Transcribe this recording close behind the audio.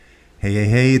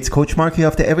Hey, it's Coach Mark here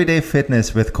of the Everyday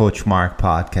Fitness with Coach Mark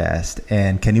podcast.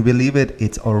 And can you believe it?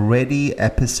 It's already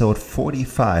episode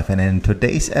 45. And in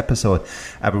today's episode,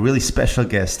 I have a really special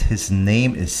guest. His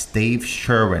name is Dave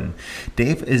Sherwin.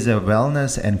 Dave is a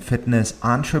wellness and fitness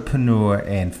entrepreneur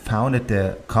and founded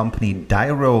the company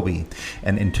Dirobi.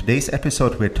 And in today's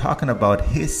episode, we're talking about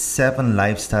his 7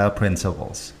 lifestyle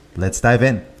principles. Let's dive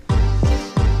in.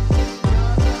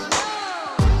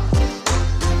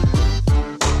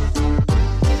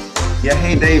 Yeah,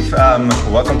 hey Dave,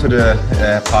 welcome to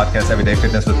the podcast Everyday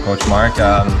Fitness with Coach Mark.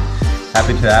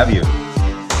 Happy to have you.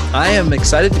 I am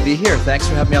excited to be here. Thanks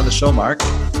for having me on the show, Mark.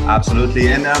 Absolutely,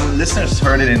 and listeners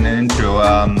heard it in the intro.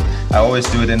 I always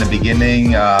do it in the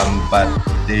beginning, but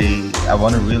I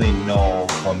want to really know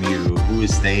from you, who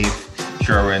is Dave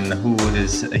Sherwin, who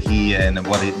is he, and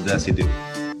what does he do?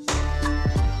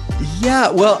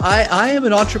 Yeah, well, I am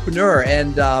an entrepreneur,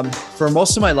 and for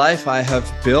most of my life, I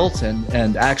have built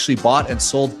and actually bought and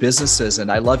sold businesses,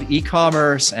 and I love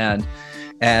e-commerce and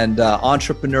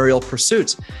entrepreneurial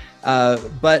pursuits.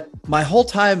 But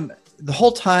the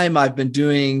whole time I've been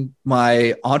doing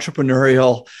my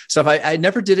entrepreneurial stuff, I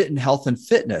never did it in health and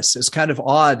fitness. It's kind of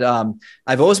odd.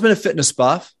 I've always been a fitness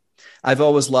buff. I've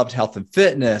always loved health and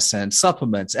fitness and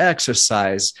supplements,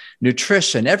 exercise,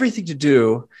 nutrition, everything to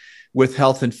do with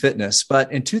health and fitness.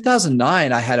 But in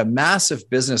 2009, I had a massive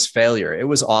business failure. It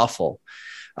was awful.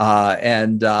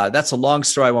 And that's a long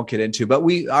story I won't get into, but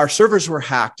our servers were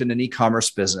hacked in an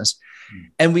e-commerce business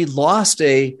and we lost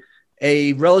a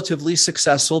relatively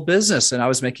successful business, and I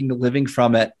was making a living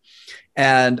from it.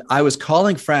 And I was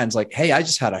calling friends like, hey, I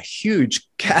just had a huge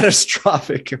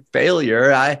catastrophic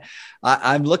failure.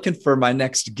 I'm looking for my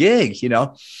next gig,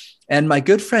 and my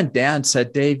good friend Dan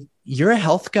said, Dave, you're a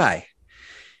health guy.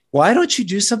 Why don't you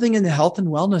do something in the health and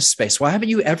wellness space? Why haven't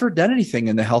you ever done anything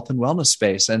in the health and wellness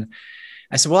space? And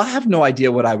I said, well, I have no idea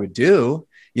what I would do,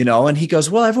 and he goes,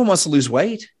 well, everyone wants to lose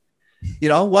weight. Why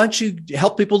don't you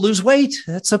help people lose weight?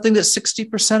 That's something that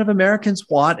 60% of Americans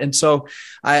want. And so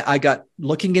I got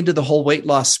looking into the whole weight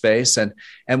loss space, and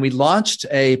we launched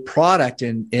a product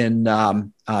in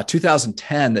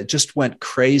 2010 that just went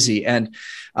crazy. And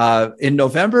in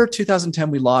November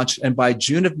 2010, we launched, and by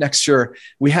June of next year,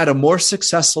 we had a more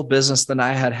successful business than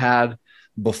I had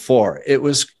before. It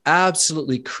was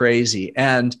absolutely crazy.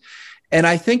 And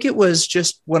I think it was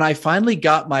just when I finally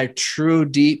got my true,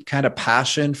 deep kind of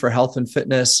passion for health and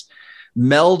fitness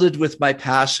melded with my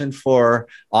passion for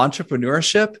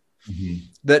entrepreneurship,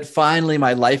 that finally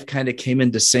my life kind of came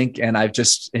into sync, and I've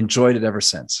just enjoyed it ever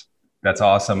since. That's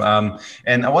awesome.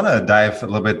 And I want to dive a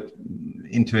little bit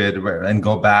into it and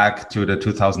go back to the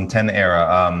 2010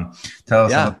 era. Tell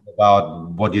us a little bit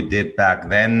about what you did back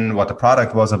then, what the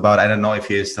product was about. I don't know if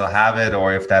you still have it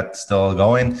or if that's still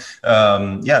going.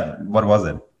 What was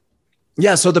it?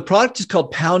 Yeah, so the product is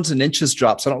called Pounds and Inches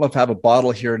Drops. I don't know if I have a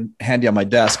bottle here handy on my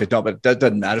desk. I don't, but that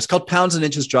doesn't matter. It's called Pounds and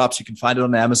Inches Drops. You can find it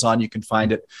on Amazon. You can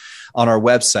find it on our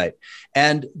website.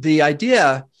 And the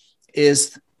idea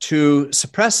is to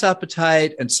suppress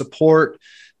appetite and support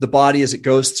the body as it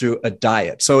goes through a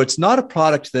diet. So it's not a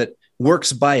product that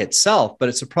works by itself, but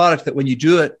it's a product that when you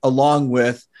do it along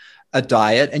with a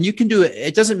diet, and you can do it,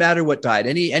 it doesn't matter what diet,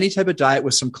 any type of diet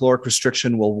with some caloric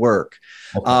restriction will work.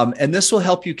 Okay. And this will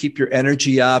help you keep your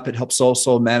energy up. It helps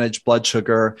also manage blood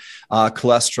sugar,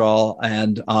 cholesterol,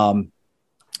 and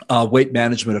weight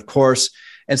management, of course.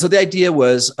 And so the idea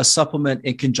was a supplement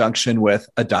in conjunction with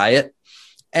a diet.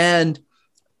 And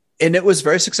it was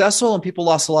very successful, and people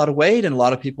lost a lot of weight, and a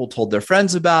lot of people told their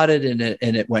friends about it,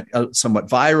 and it went somewhat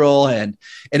viral, and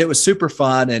it was super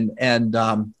fun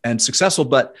and successful.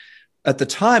 But at the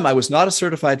time, I was not a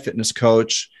certified fitness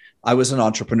coach. I was an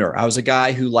entrepreneur. I was a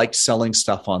guy who liked selling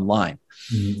stuff online.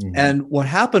 Mm-hmm. And what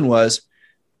happened was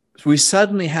we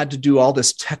suddenly had to do all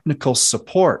this technical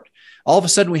support. All of a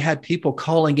sudden, we had people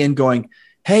calling in going,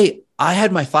 hey, I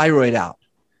had my thyroid out.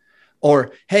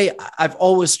 Or, hey, I've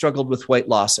always struggled with weight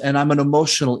loss, and I'm an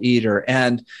emotional eater,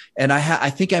 and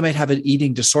I think I might have an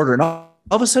eating disorder. And all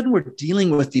of a sudden, we're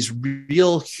dealing with these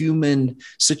real human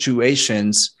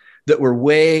situations that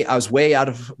I was way out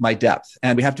of my depth.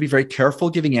 And we have to be very careful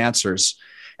giving answers.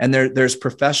 And there's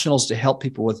professionals to help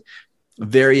people with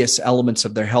various elements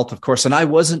of their health, of course. And I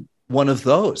wasn't one of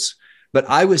those, but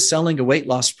I was selling a weight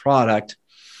loss product.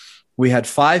 We had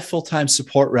 5 full-time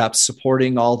support reps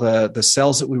supporting all the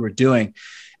sales that we were doing.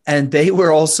 And they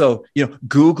were also,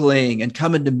 Googling and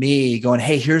coming to me going,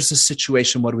 hey, here's the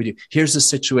situation. What do we do? Here's the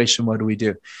situation. What do we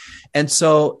do? And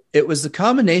so it was the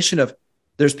combination of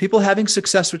there's people having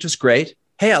success, which is great.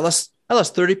 Hey, I lost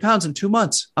 30 pounds in 2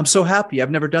 months. I'm so happy. I've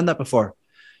never done that before.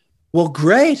 Well,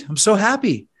 great. I'm so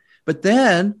happy. But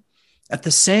then At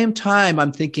the same time,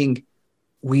 I'm thinking,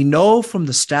 we know from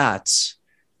the stats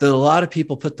that a lot of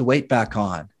people put the weight back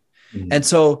on. And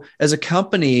so as a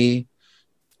company,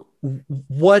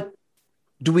 what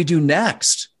do we do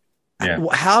next? Yeah.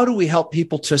 How do we help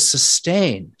people to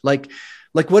sustain? Like,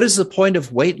 what is the point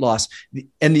of weight loss?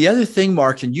 And the other thing,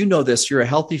 Mark, and you know this, you're a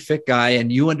healthy, fit guy,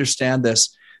 and you understand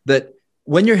this, that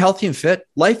when you're healthy and fit,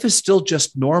 life is still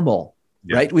just normal,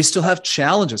 right? We still have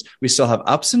challenges. We still have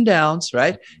ups and downs,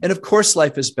 right? And of course,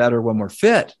 life is better when we're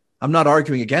fit. I'm not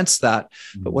arguing against that.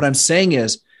 But what I'm saying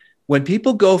is, when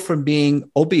people go from being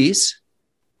obese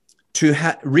to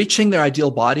reaching their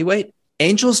ideal body weight,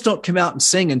 angels don't come out and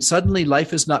sing, and suddenly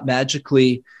life is not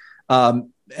magically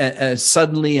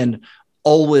suddenly and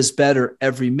always better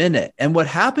every minute. And what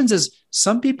happens is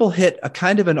some people hit a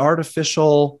kind of an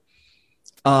artificial,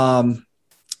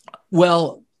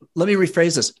 well, let me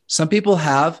rephrase this. Some people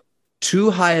have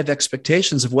too high of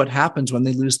expectations of what happens when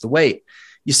they lose the weight.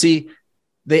 You see,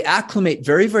 they acclimate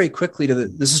very, very quickly to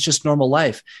this is just normal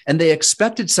life. And they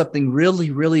expected something really,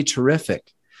 really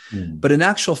terrific. But in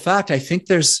actual fact, I think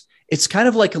it's kind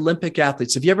of like Olympic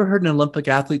athletes. Have you ever heard an Olympic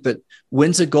athlete that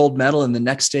wins a gold medal and the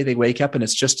next day they wake up and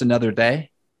it's just another day?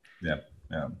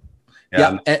 Yeah.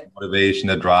 Motivation,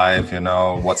 the drive,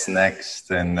 what's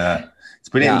next. And it's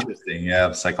pretty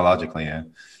interesting. Psychologically.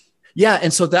 Yeah.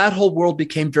 And so that whole world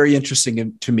became very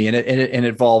interesting to me. And it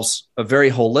involves a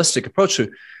very holistic approach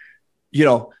to,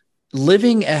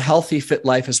 living a healthy, fit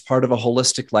life as part of a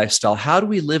holistic lifestyle. How do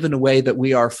we live in a way that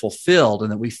we are fulfilled and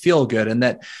that we feel good and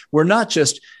that we're not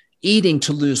just eating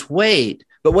to lose weight,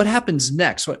 but what happens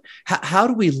next? How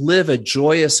do we live a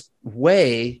joyous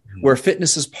way where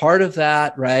fitness is part of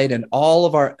that, right? And all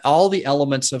the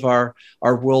elements of our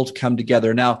world come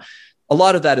together. Now, a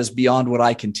lot of that is beyond what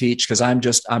I can teach because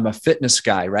I'm a fitness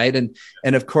guy, right?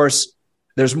 And of course,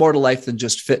 there's more to life than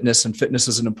just fitness, and fitness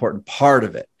is an important part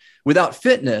of it. Without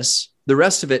fitness, the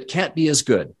rest of it can't be as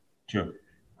good. Sure.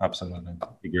 Absolutely.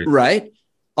 Agreed. Right?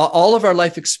 All of our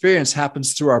life experience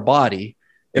happens through our body.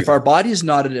 If our body is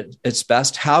not at its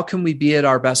best, how can we be at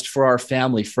our best for our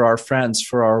family, for our friends,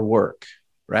 for our work?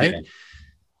 Right? Yeah.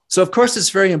 So, of course, it's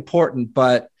very important.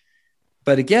 But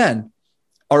again,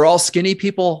 are all skinny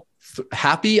people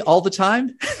happy all the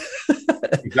time?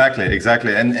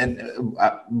 Exactly. And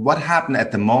what happened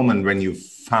at the moment when you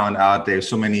found out there's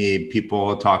so many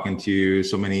people talking to you,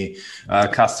 so many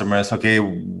customers? Okay,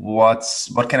 what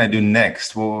can I do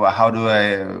next? Well, how do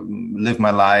I live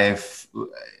my life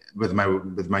with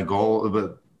my goal,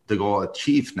 with the goal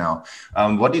achieved now?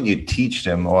 What did you teach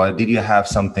them, or did you have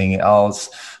something else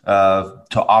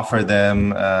to offer them?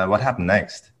 What happened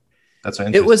next? That's so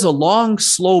interesting. It was a long,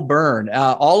 slow burn.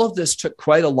 All of this took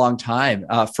quite a long time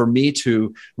for me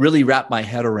to really wrap my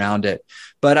head around it.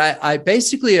 But I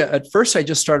basically, at first, I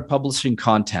just started publishing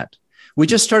content. We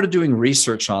just started doing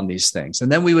research on these things.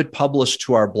 And then we would publish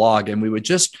to our blog, and we would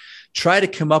just try to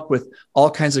come up with all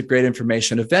kinds of great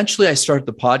information. Eventually, I started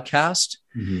the podcast.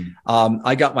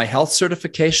 I got my health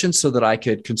certification so that I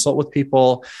could consult with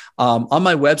people. On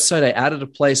my website, I added a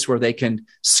place where they can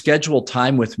schedule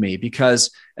time with me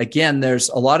because, again, there's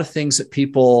a lot of things that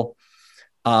people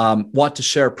want to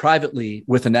share privately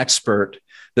with an expert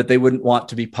that they wouldn't want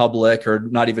to be public or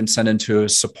not even send into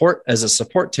as a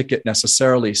support ticket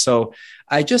necessarily. So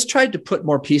I just tried to put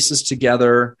more pieces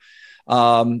together.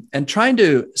 And trying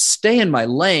to stay in my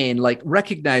lane, like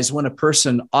recognize when a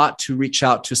person ought to reach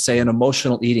out to, say, an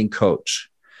emotional eating coach,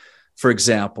 for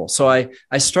example. So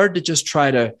I started to just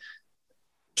try to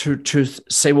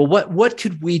say, well, what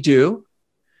could we do?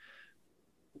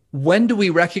 When do we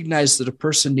recognize that a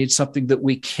person needs something that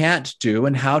we can't do?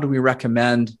 And how do we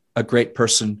recommend a great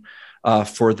person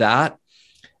for that?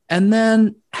 And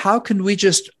then how can we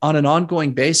just on an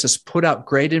ongoing basis put out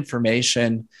great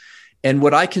information and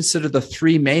what I consider the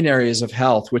three main areas of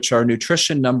health, which are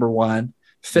nutrition, number one,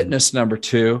 fitness, number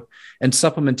two, and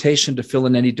supplementation to fill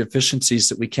in any deficiencies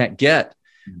that we can't get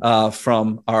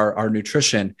from our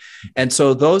nutrition. And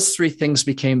so those three things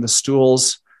became the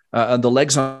stools, the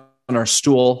legs on our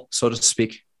stool, so to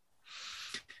speak.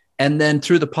 And then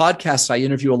through the podcast, I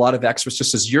interview a lot of experts,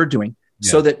 just as you're doing,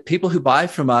 so that people who buy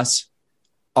from us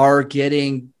are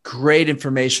getting great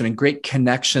information and great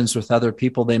connections with other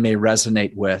people they may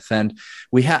resonate with. And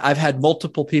I've had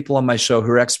multiple people on my show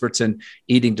who are experts in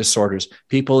eating disorders,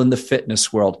 people in the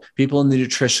fitness world, people in the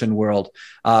nutrition world,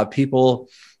 people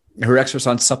who are experts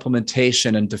on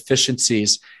supplementation and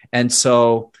deficiencies. And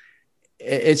so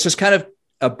it's just kind of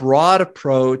a broad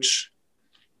approach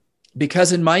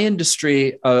because in my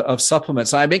industry of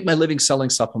supplements, I make my living selling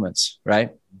supplements, right?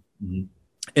 Mm-hmm.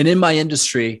 And in my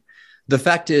industry, the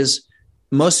fact is,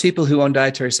 most people who own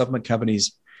dietary supplement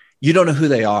companies you don't know who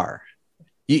they are.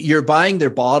 You're buying their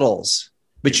bottles,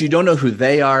 but you don't know who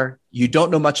they are. You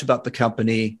don't know much about the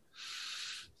company.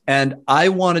 And I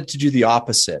wanted to do the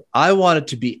opposite. I wanted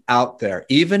to be out there,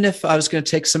 even if I was going to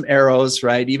take some arrows,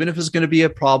 right? Even if it was going to be a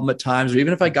problem at times, or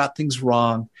even if I got things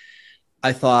wrong,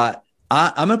 I thought,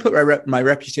 I'm going to put my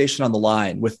reputation on the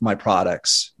line with my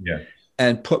products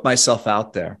and put myself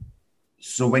out there.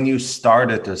 So when you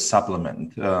started the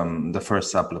supplement, the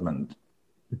first supplement,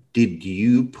 did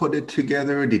you put it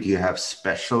together? Did you have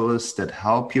specialists that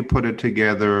help you put it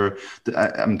together?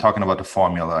 I'm talking about the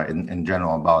formula in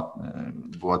general, about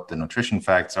what the nutrition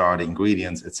facts are, the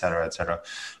ingredients, et cetera, et cetera.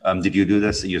 Did you do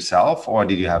this yourself, or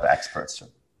did you have experts?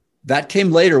 That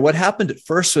came later. What happened at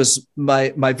first was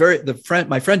my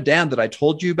friend Dan that I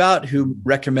told you about, who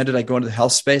recommended I go into the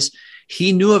health space.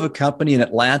 He knew of a company in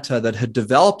Atlanta that had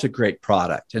developed a great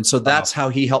product. And so that's how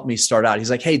he helped me start out. He's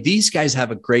like, hey, these guys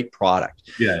have a great product.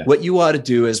 Yeah. What you ought to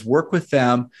do is work with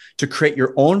them to create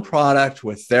your own product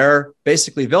with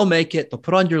basically they'll make it, they'll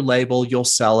put on your label, you'll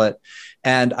sell it.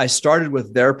 And I started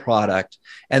with their product.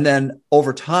 And then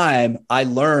over time, I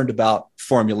learned about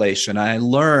formulation. I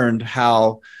learned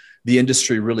how the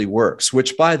industry really works,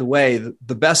 which, by the way,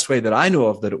 the best way that I know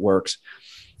of that it works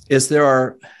is there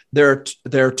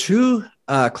are two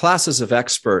classes of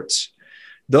experts,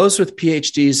 those with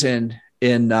PhDs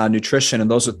in nutrition and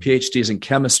those with PhDs in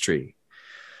chemistry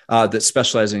that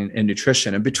specialize in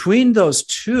nutrition. And between those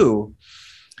two,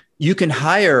 you can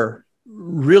hire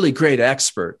really great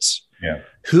experts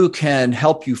who can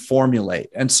help you formulate.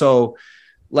 And so,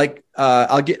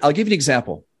 I'll give you an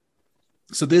example.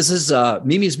 So this is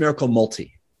Mimi's Miracle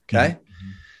Multi. Okay. Mm-hmm.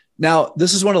 Now,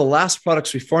 this is one of the last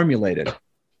products we formulated.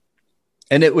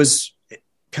 And it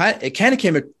kind of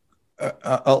came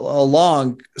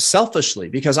along selfishly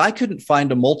because I couldn't find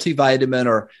a multivitamin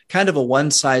or kind of a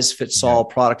one-size-fits-all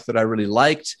product that I really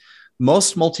liked.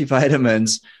 Most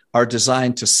multivitamins are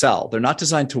designed to sell. They're not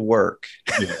designed to work.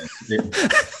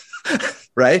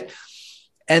 Right?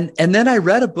 And then I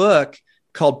read a book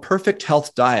called Perfect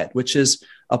Health Diet, which is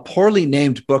a poorly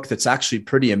named book that's actually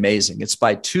pretty amazing. It's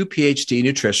by two PhD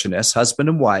nutritionists, husband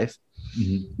and wife,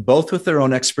 both with their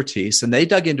own expertise. And they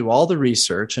dug into all the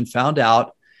research and found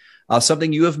out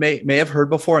something you may have heard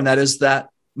before, and that is that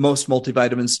most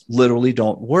multivitamins literally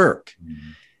don't work.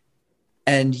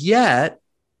 And yet,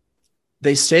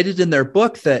 they stated in their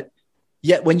book that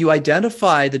yet when you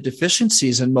identify the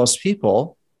deficiencies in most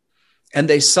people and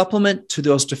they supplement to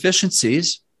those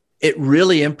deficiencies, it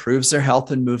really improves their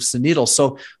health and moves the needle.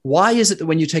 So why is it that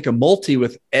when you take a multi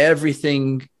with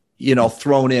everything,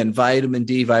 thrown in, vitamin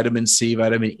D, vitamin C,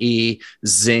 vitamin E,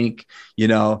 zinc,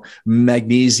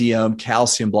 magnesium,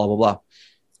 calcium, blah, blah, blah,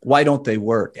 why don't they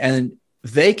work? And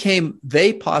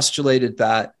they postulated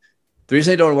that the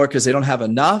reason they don't work is they don't have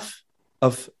enough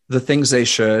of the things they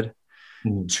should,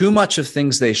 too much of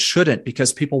things they shouldn't,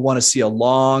 because people want to see a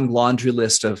long laundry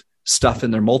list of stuff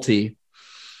in their multi,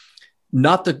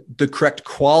 not the correct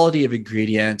quality of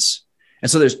ingredients.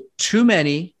 And so there's too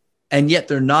many, and yet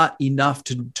they're not enough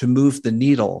to move the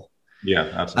needle. Yeah,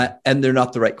 absolutely. And they're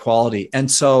not the right quality. And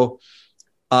so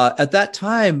at that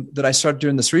time that I started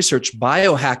doing this research,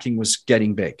 biohacking was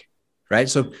getting big, right?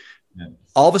 So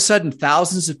all of a sudden,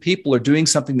 thousands of people are doing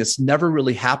something that's never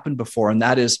really happened before. And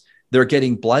that is they're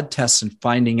getting blood tests and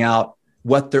finding out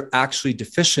what they're actually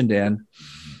deficient in.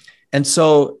 And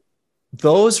so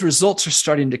those results are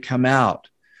starting to come out.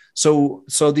 So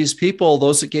these people,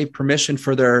 those that gave permission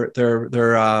for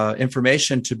their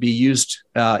information to be used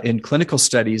in clinical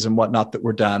studies and whatnot that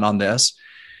were done on this,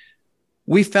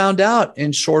 we found out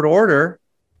in short order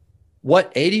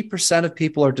what 80% of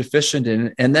people are deficient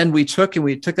in. And then we took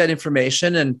that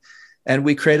information and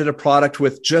we created a product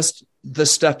with just the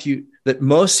stuff that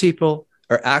most people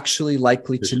are actually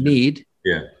likely to need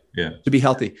to be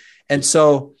healthy. And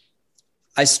so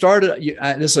I started,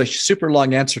 this is a super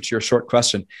long answer to your short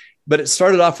question, but it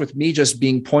started off with me just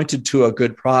being pointed to a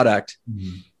good product.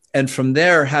 And from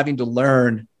there, having to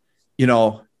learn,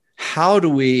 how do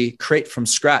we create from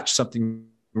scratch something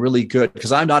really good?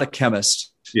 Because I'm not a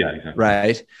chemist,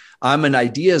 right? I'm an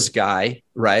ideas guy,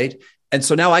 right? And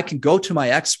so now I can go to my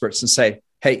experts and say,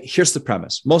 hey, here's the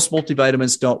premise. Most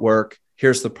multivitamins don't work.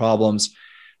 Here's the problems.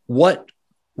 What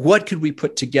could we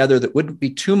put together that wouldn't be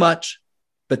too much,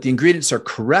 but the ingredients are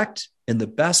correct in the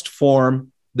best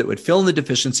form that would fill in the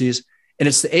deficiencies? And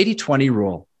it's the 80-20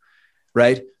 rule,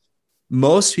 right?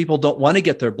 Most people don't want to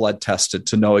get their blood tested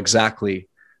to know exactly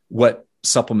what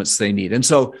supplements they need. And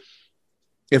so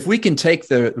if we can take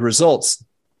the results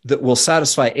that will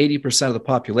satisfy 80% of the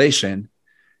population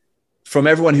from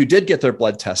everyone who did get their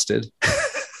blood tested,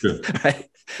 right?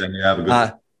 Then you have a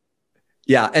good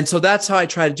Yeah. And so that's how I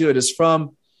try to do it, is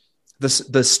from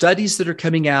the studies that are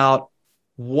coming out,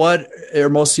 what are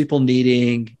most people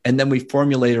needing? And then we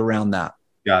formulate around that.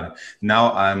 Got it.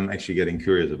 Now I'm actually getting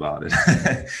curious about it.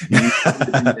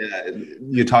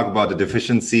 You talk about the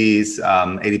deficiencies,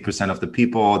 80% of the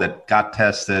people that got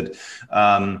tested.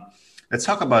 Let's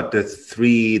talk about the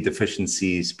 3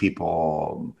 deficiencies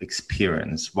people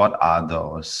experience. What are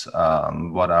those?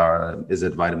 Is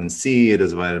it vitamin C? It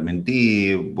is vitamin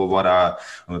D? What are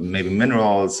maybe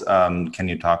minerals? Can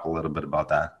you talk a little bit about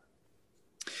that?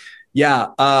 Yeah.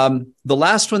 The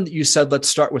last one that you said, let's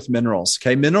start with minerals.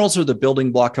 Okay. Minerals are the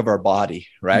building block of our body,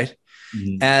 right?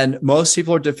 Mm-hmm. And most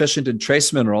people are deficient in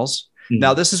trace minerals. Mm-hmm.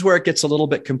 Now, this is where it gets a little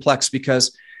bit complex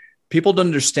because people don't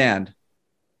understand.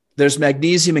 There's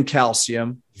magnesium and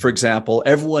calcium, for example.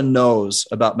 Everyone knows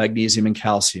about magnesium and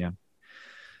calcium.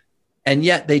 And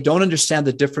yet they don't understand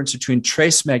the difference between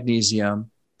trace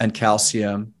magnesium and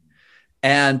calcium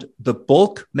and the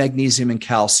bulk magnesium and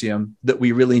calcium that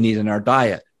we really need in our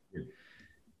diet.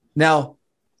 Now,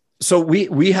 so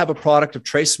we have a product of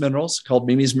trace minerals called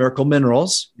Mimi's Miracle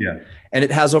Minerals. Yeah. And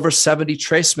it has over 70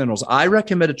 trace minerals. I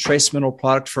recommend a trace mineral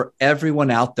product for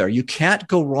everyone out there. You can't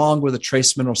go wrong with a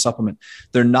trace mineral supplement.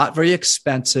 They're not very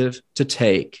expensive to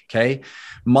take. Okay.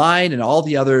 Mine and all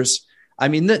the others. I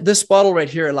mean, this bottle right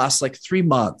here, it lasts like 3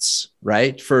 months,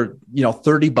 right? For,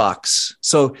 $30.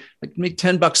 So like maybe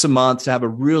 $10 a month to have a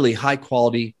really high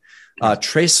quality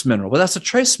trace mineral. Well, that's a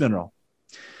trace mineral.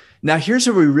 Now, here's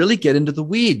where we really get into the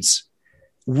weeds.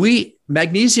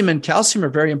 Magnesium and calcium are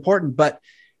very important, but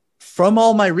from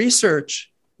all my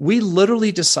research, we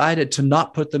literally decided to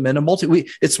not put them in a multi.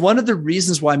 It's one of the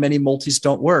reasons why many multis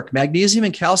don't work. Magnesium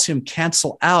and calcium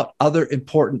cancel out other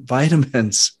important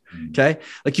vitamins. Okay.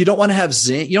 Like you don't want to have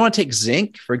zinc. You don't want to take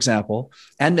zinc, for example,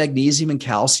 and magnesium and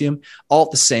calcium all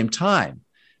at the same time,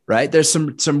 right? There's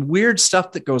some weird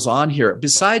stuff that goes on here.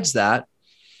 Besides that,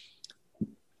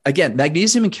 again,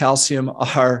 magnesium and calcium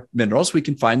are minerals. We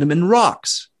can find them in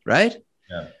rocks, right?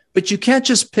 Yeah. But you can't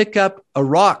just pick up a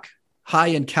rock high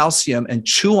in calcium and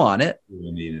chew on it.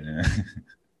 We need it.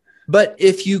 But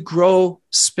if you grow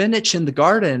spinach in the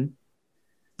garden,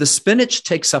 the spinach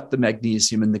takes up the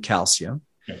magnesium and the calcium,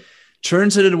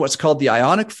 turns it into what's called the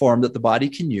ionic form that the body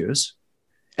can use.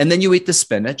 And then you eat the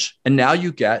spinach, and now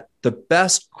you get the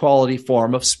best quality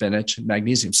form of spinach and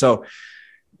magnesium. So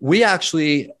we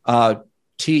actually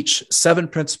teach 7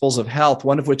 principles of health,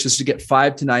 one of which is to get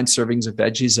 5 to 9 servings of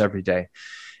veggies every day.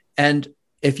 And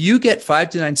if you get 5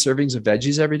 to 9 servings of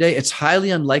veggies every day, it's highly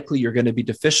unlikely you're going to be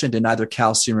deficient in either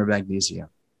calcium or magnesium.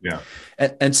 Yeah.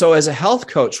 And so as a health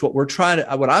coach, what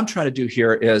I'm trying to do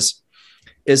here is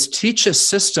teach a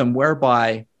system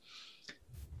whereby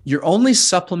you're only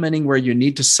supplementing where you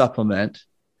need to supplement,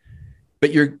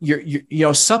 but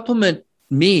supplement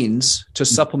means to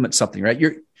supplement something, right?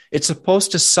 It's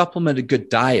supposed to supplement a good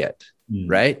diet,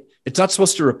 right? It's not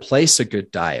supposed to replace a good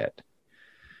diet.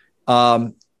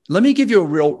 Let me give you a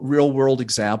real world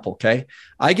example. Okay.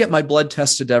 I get my blood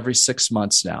tested every 6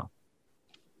 months now.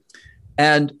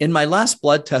 And in my last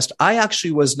blood test, I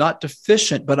actually was not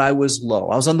deficient, but I was low.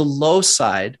 I was on the low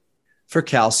side for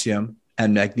calcium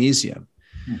and magnesium.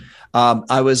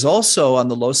 I was also on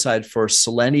the low side for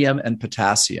selenium and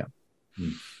potassium.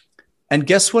 And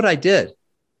guess what I did?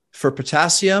 For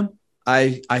potassium,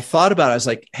 I thought about it. I was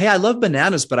like, hey, I love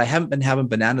bananas, but I haven't been having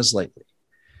bananas lately.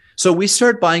 So we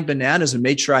started buying bananas and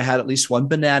made sure I had at least 1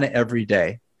 banana every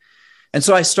day. And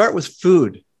so I start with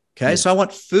food. Okay. So I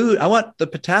want food. I want the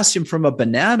potassium from a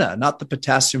banana, not the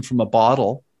potassium from a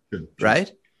bottle. Sure.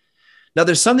 Right. Now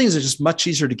there's some things that are just much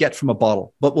easier to get from a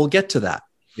bottle, but we'll get to that.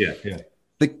 Yeah.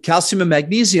 The calcium and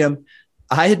magnesium,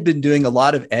 I had been doing a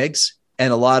lot of eggs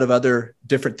and a lot of other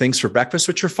different things for breakfast,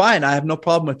 which are fine. I have no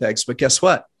problem with eggs, but guess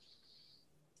what?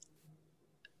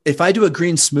 If I do a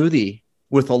green smoothie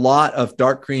with a lot of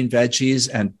dark green veggies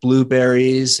and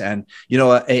blueberries and,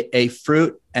 a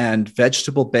fruit and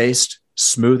vegetable based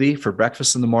smoothie for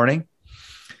breakfast in the morning,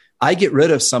 I get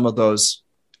rid of some of those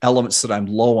elements that I'm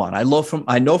low on.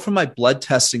 I know from my blood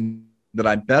testing that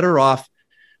I'm better off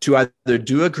to either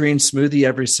do a green smoothie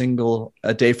every single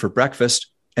day for breakfast,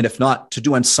 and if not, to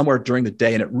do one somewhere during the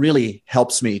day. And it really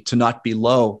helps me to not be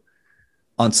low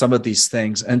on some of these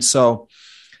things. And so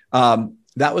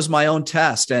that was my own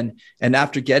test. And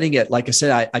after getting it, like I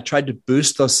said, I tried to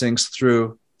boost those things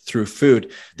through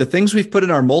food. The things we've put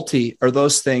in our multi are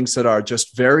those things that are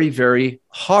just very, very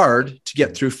hard to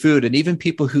get through food. And even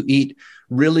people who eat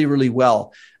really, really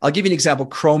well. I'll give you an example,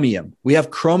 chromium. We have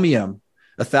chromium,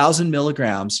 1,000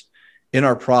 milligrams in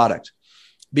our product,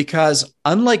 because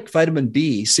unlike vitamin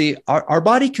B, see, our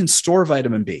body can store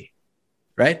vitamin B,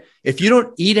 right? If you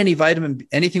don't eat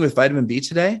anything with vitamin B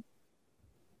today,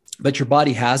 but your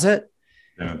body has it,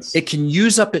 it can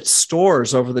use up its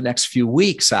stores over the next few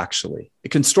weeks. Actually,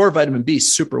 it can store vitamin B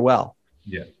super well.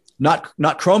 Yeah.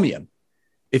 Not chromium.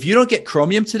 If you don't get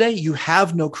chromium today, you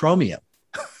have no chromium.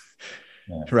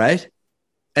 Yeah. Right?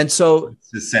 And so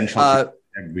it's essential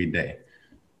every day.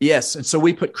 Yes. And so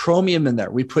we put chromium in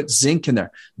there. We put zinc in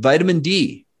there. Vitamin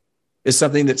D is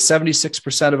something that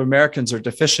 76% of Americans are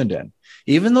deficient in.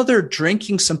 Even though they're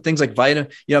drinking some things like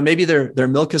maybe their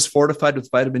milk is fortified with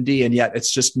vitamin D, and yet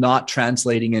it's just not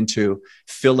translating into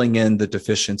filling in the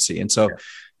deficiency. And so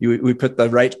we put the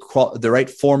right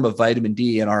form of vitamin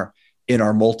D in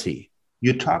our multi.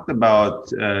 You talked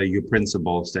about your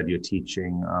principles that you're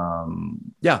teaching.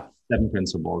 7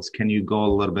 principles. Can you go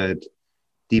a little bit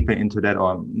deeper into that,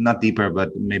 or not deeper,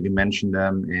 but maybe mention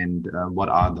them, and what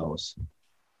are those?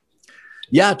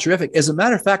 Yeah, terrific. As a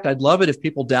matter of fact, I'd love it if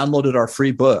people downloaded our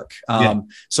free book.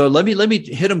 So let me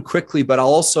hit them quickly, but I'll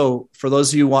also, for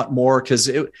those of you who want more, because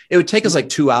it would take us like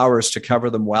 2 hours to cover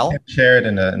them well. Share it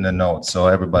in the notes so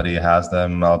everybody has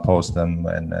them. I'll post them,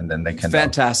 and then they can.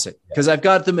 Fantastic, because I've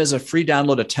got them as a free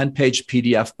download, a 10-page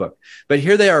PDF book. But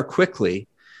here they are quickly.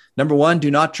 Number 1, do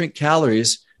not drink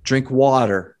calories, drink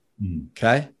water.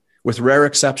 Okay, with rare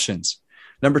exceptions.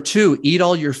 Number 2, eat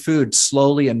all your food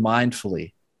slowly and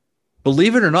mindfully.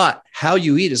 Believe it or not, how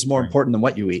you eat is more important than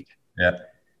what you eat. Yeah.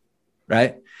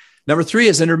 Right. Number 3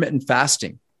 is intermittent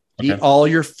fasting. Okay. Eat all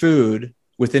your food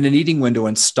within an eating window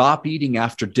and stop eating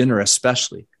after dinner,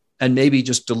 especially, and maybe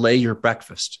just delay your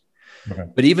breakfast. Okay.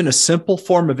 But even a simple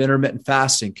form of intermittent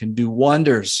fasting can do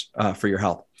wonders for your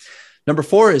health. Number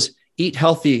 4 is eat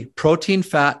healthy protein,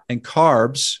 fat, and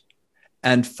carbs,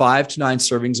 and 5 to 9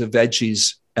 servings of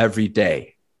veggies every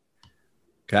day.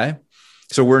 Okay.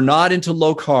 So we're not into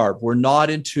low carb. We're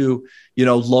not into,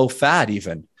 low fat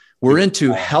even. We're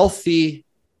into healthy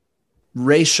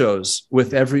ratios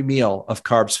with every meal of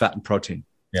carbs, fat, and protein.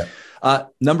 Yeah.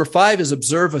 Number 5 is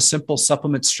observe a simple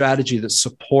supplement strategy that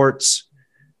supports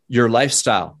your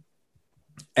lifestyle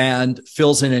and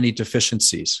fills in any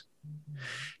deficiencies.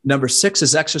 Number 6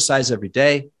 is exercise every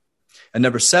day. And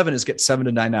number 7 is get 7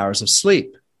 to 9 hours of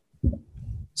sleep.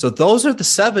 So those are the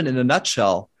 7 in a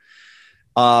nutshell.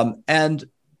 And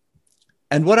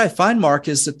what I find, Mark,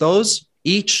 is that those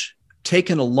each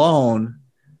taken alone,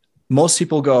 most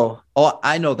people go, oh,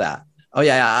 I know that. Oh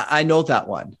yeah, I know that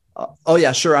one. Oh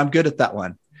yeah, sure. I'm good at that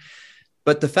one.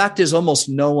 But the fact is almost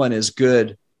no one is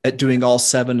good at doing all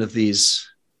 7 of these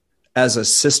as a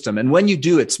system. And when you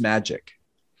do, it's magic.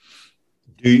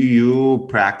 Do you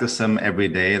practice them every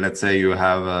day? Let's say you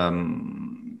have,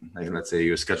 let's say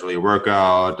you schedule your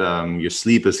workout, your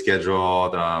sleep is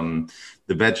scheduled,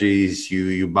 the veggies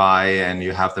you buy and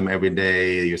you have them every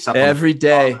day. Your supplements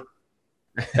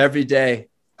every day.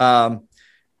 Now,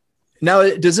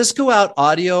 does this go out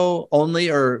audio only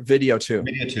or video too?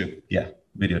 Video too. Yeah,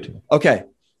 video too. Okay,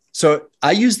 so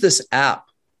I use this app.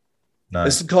 Nice.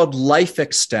 This is called Life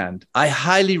Extend. I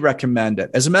highly recommend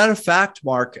it. As a matter of fact,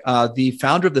 Mark, the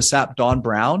founder of this app, Don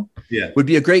Brown, would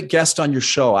be a great guest on your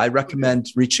show. I recommend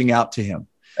reaching out to him.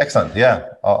 Excellent. Yeah,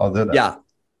 I'll do that.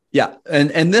 Yeah.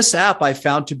 And this app I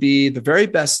found to be the very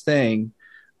best thing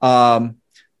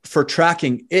for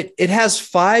tracking. It has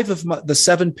 5 of the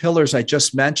 7 pillars I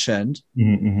just mentioned,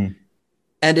 and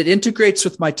it integrates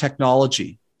with my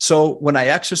technology. So when I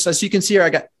exercise, you can see here I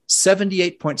got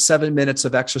 78.7 minutes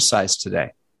of exercise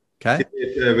today. Okay.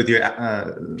 With your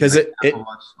because it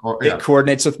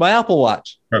coordinates with my Apple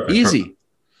Watch. Perfect, easy. Perfect.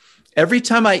 Every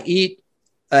time I eat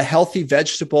a healthy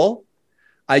vegetable,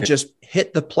 I just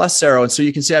hit the plus arrow. And so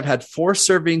you can see I've had 4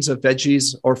 servings of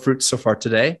veggies or fruits so far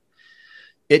today.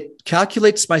 It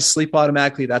calculates my sleep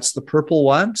automatically. That's the purple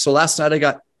one. So last night I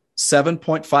got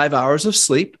 7.5 hours of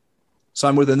sleep. So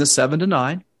I'm within the 7 to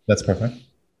 9. That's perfect.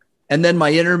 And then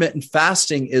my intermittent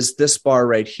fasting is this bar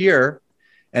right here.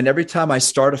 And every time I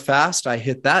start a fast, I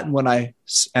hit that. And when I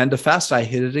end a fast, I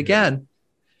hit it again.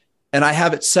 And I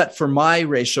have it set for my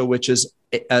ratio, which is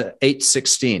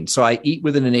 8:16. So I eat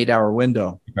within an 8-hour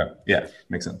window. Okay. Yeah,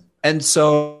 makes sense. And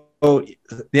so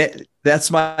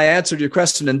that's my answer to your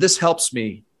question. And this helps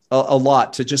me a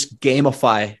lot to just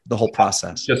gamify the whole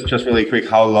process. Just really quick,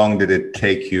 how long did it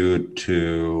take you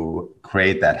to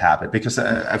create that habit? Because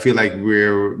I feel like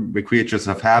we're creatures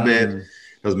of habit.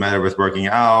 Doesn't matter with working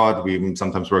out. We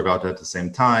sometimes work out at the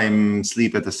same time,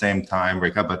 sleep at the same time,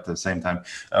 wake up at the same time.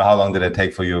 How long did it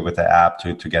take for you with the app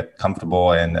to get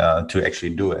comfortable and to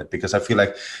actually do it? Because I feel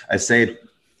like I say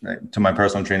to my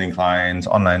personal training clients,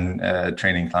 online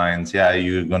training clients,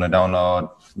 you're going to download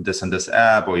this and this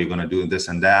app, or you're going to do this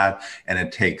and that. And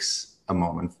it takes a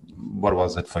moment. What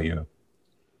was it for you?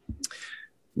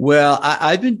 Well,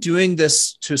 I've been doing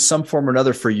this to some form or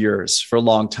another for years, for a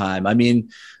long time. I mean,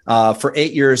 for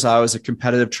 8 years, I was a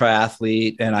competitive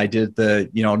triathlete, and I did the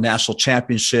national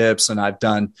championships, and I've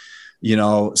done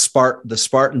the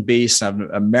Spartan Beast, I've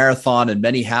a marathon and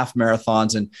many half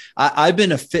marathons, and I've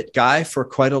been a fit guy for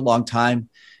quite a long time,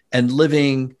 and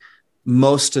living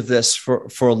most of this for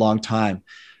a long time.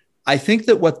 I think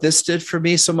that what this did for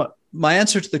me. So my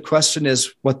answer to the question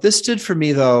is, what this did for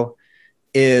me though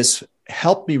is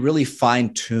helped me really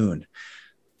fine tune.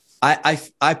 I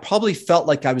probably felt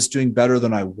like I was doing better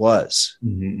than I was.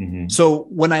 Mm-hmm, mm-hmm. So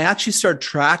when I actually started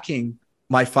tracking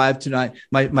my 5 to 9,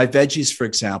 my veggies, for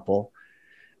example,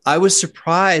 I was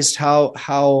surprised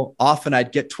how often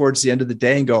I'd get towards the end of the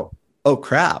day and go, oh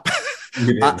crap,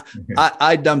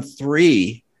 I'd done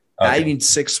 3. Okay. I need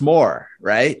 6 more.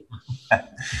 Right.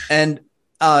 And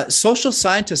social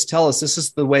scientists tell us this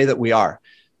is the way that we are.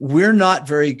 We're not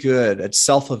very good at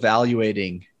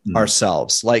self-evaluating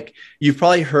ourselves. Like, you've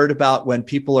probably heard about when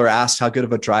people are asked how good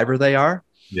of a driver they are.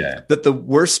 Yeah. That the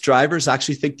worst drivers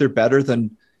actually think they're better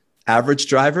than average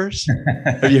drivers.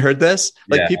 Have you heard this?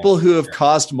 Like, people who have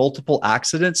caused multiple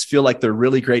accidents feel like they're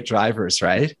really great drivers,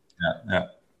 right?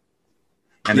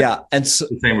 Yeah. And so,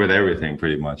 the same with everything,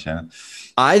 pretty much. Yeah.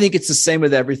 I think it's the same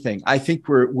with everything. I think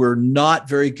we're not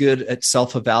very good at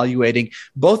self-evaluating,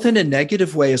 both in a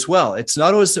negative way as well. It's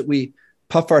not always that we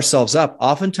puff ourselves up.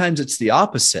 Oftentimes it's the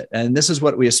opposite. And this is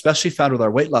what we especially found with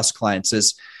our weight loss clients,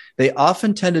 is they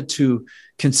often tended to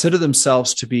consider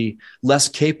themselves to be less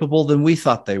capable than we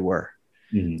thought they were.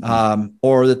 Mm-hmm.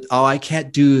 Or that, oh, I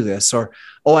can't do this, or,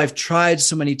 oh, I've tried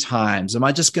so many times. Am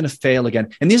I just going to fail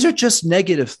again? And these are just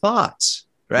negative thoughts,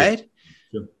 right?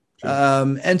 Yeah.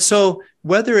 Sure. And so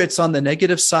whether it's on the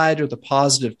negative side or the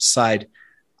positive side,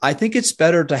 I think it's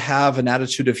better to have an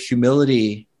attitude of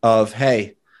humility of,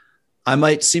 hey, I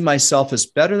might see myself as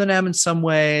better than I am in some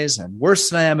ways and worse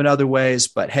than I am in other ways,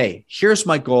 but hey, here's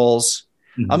my goals.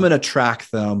 Mm-hmm. I'm going to track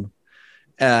them,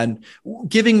 and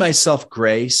giving myself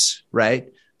grace,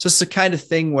 right? Just the kind of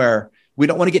thing where we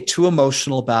don't want to get too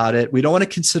emotional about it. We don't want to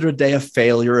consider a day a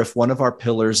failure if one of our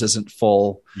pillars isn't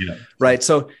full, right?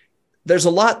 So there's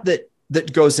a lot that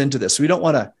goes into this. We don't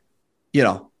want to,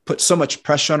 put so much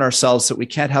pressure on ourselves that we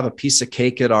can't have a piece of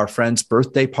cake at our friend's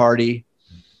birthday party,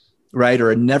 right?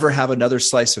 Or never have another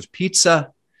slice of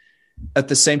pizza. At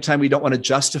the same time, we don't want to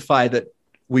justify that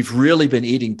we've really been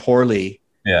eating poorly.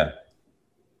 Yeah.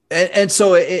 And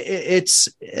so it's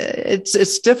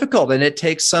difficult, and it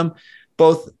takes some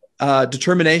both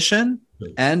determination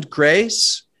and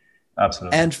grace.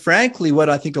 Absolutely. And frankly, what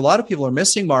I think a lot of people are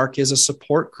missing, Mark, is a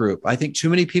support group. I think too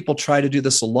many people try to do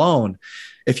this alone.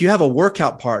 If you have a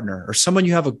workout partner or someone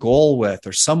you have a goal with,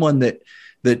 or someone that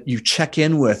you check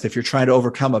in with, if you're trying to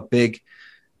overcome a big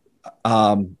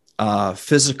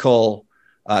physical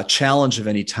challenge of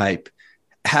any type,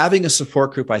 having a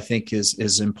support group, I think,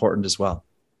 is important as well.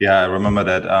 Yeah, I remember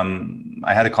that.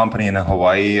 I had a company in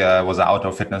Hawaii. It was an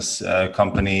outdoor fitness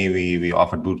company. We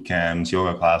offered boot camps,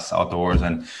 yoga class outdoors,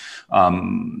 and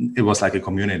it was like a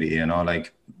community.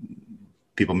 Like,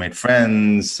 people made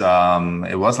friends.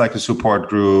 It was like a support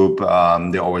group.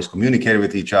 They always communicated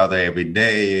with each other every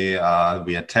day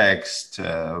via text,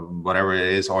 whatever it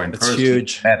is, or in person.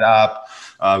 Huge. Met up.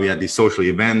 We had these social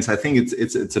events. I think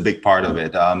it's a big part of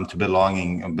it, to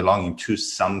belonging to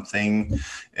something.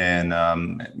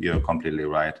 And you're completely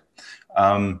right.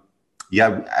 I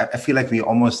feel like we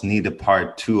almost need a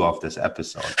part 2 of this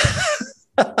episode.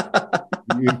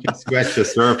 You can scratch the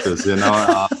surface, and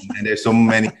there's so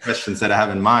many questions that I have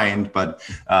in mind, but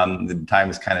the time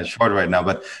is kind of short right now.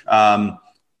 But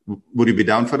would you be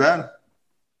down for that?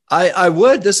 I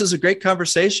would. This is a great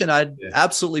conversation. I'd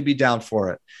absolutely be down for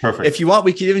it. Perfect. If you want,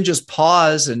 we could even just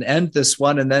pause and end this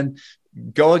one and then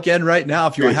go again right now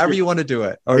if you want, however you want to do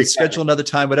it, or schedule another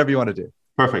time, whatever you want to do.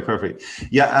 Perfect.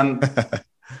 Yeah.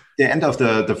 The end of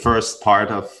the first part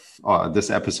of this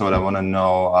episode, I want to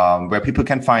know where people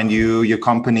can find you, your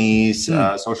companies,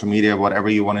 social media, whatever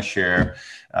you want to share.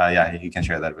 You can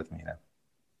share that with me now.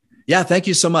 Yeah, thank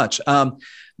you so much.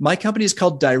 My company is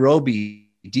called Dirobi,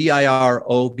 DIROBI.com.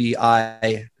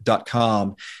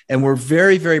 And we're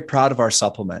very, very proud of our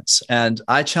supplements. And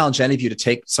I challenge any of you to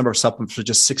take some of our supplements for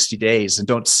just 60 days and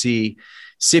don't see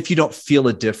if you don't feel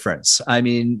a difference. I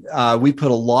mean, we put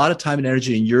a lot of time and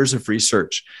energy and years of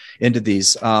research into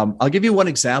these. I'll give you one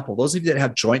example. Those of you that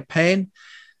have joint pain,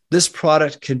 this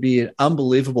product can be an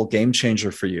unbelievable game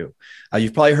changer for you.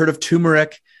 You've probably heard of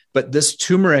turmeric, but this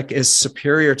turmeric is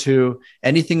superior to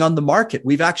anything on the market.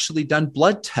 We've actually done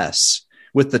blood tests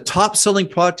with the top selling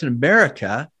product in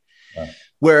America,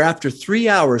 where after 3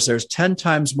 hours, there's 10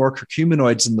 times more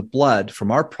curcuminoids in the blood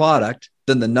from our product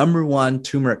than the number one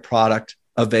turmeric product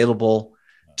available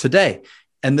today.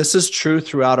 And this is true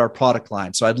throughout our product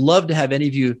line. So I'd love to have any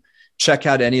of you check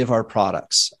out any of our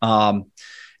products. And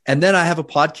then I have a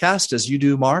podcast, as you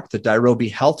do, Mark, the Dairobi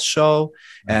Health Show.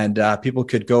 And people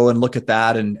could go and look at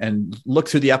that and look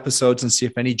through the episodes and see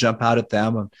if any jump out at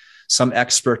them, some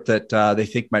expert that they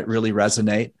think might really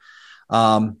resonate.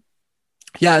 And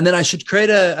then I should create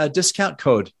a discount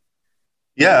code.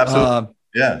 Yeah, absolutely.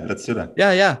 Let's do that.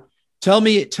 Yeah. Tell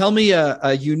me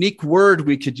a unique word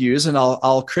we could use, and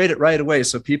I'll create it right away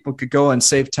so people could go and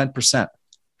save 10%.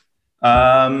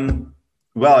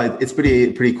 Well, it's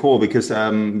pretty cool because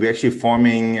we're actually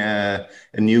forming a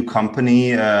new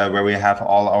company where we have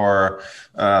all our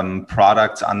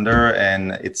products under,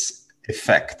 and it's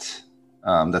Effect.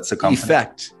 That's the company.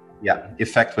 Effect. Yeah,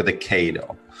 Effect with a K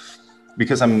though,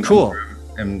 because I'm cool.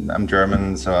 I'm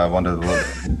German, so I wanted a little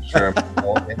German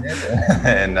in it,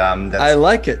 and I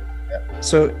like it. Yeah.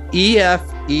 So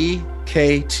EFEKT.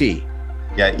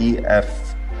 Yeah,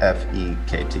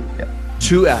 EFFEKT. Yeah.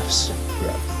 2 Fs.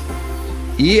 Yeah.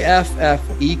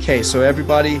 EFFEK. So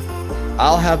everybody,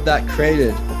 I'll have that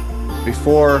created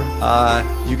before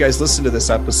you guys listen to this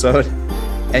episode,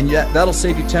 and that'll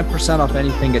save you 10% off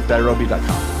anything at Dairobi.com.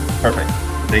 Perfect.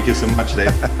 Thank you so much, Dave.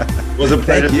 It was a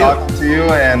pleasure talking to you,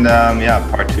 and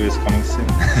part 2 is coming soon.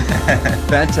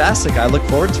 Fantastic. I look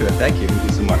forward to it. Thank you.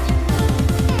 Thank you so much.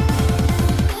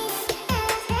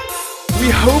 We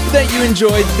hope that you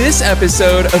enjoyed this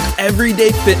episode of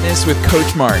Everyday Fitness with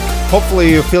Coach Mark.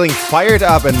 Hopefully you're feeling fired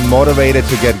up and motivated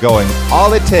to get going.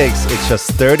 All it takes is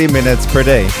just 30 minutes per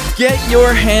day. Get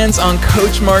your hands on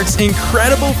Coach Mark's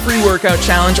incredible free workout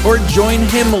challenge, or join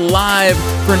him live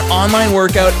for an online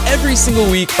workout every single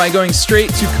week by going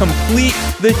straight to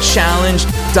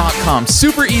CompleteTheChallenge.com.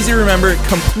 Super easy to remember,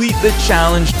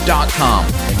 CompleteTheChallenge.com.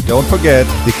 And don't forget,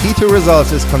 the key to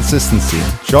results is consistency.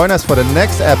 Join us for the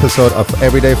next episode of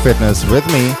Everyday Fitness with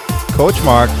me, Coach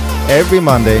Mark, every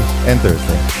Monday and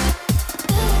Thursday.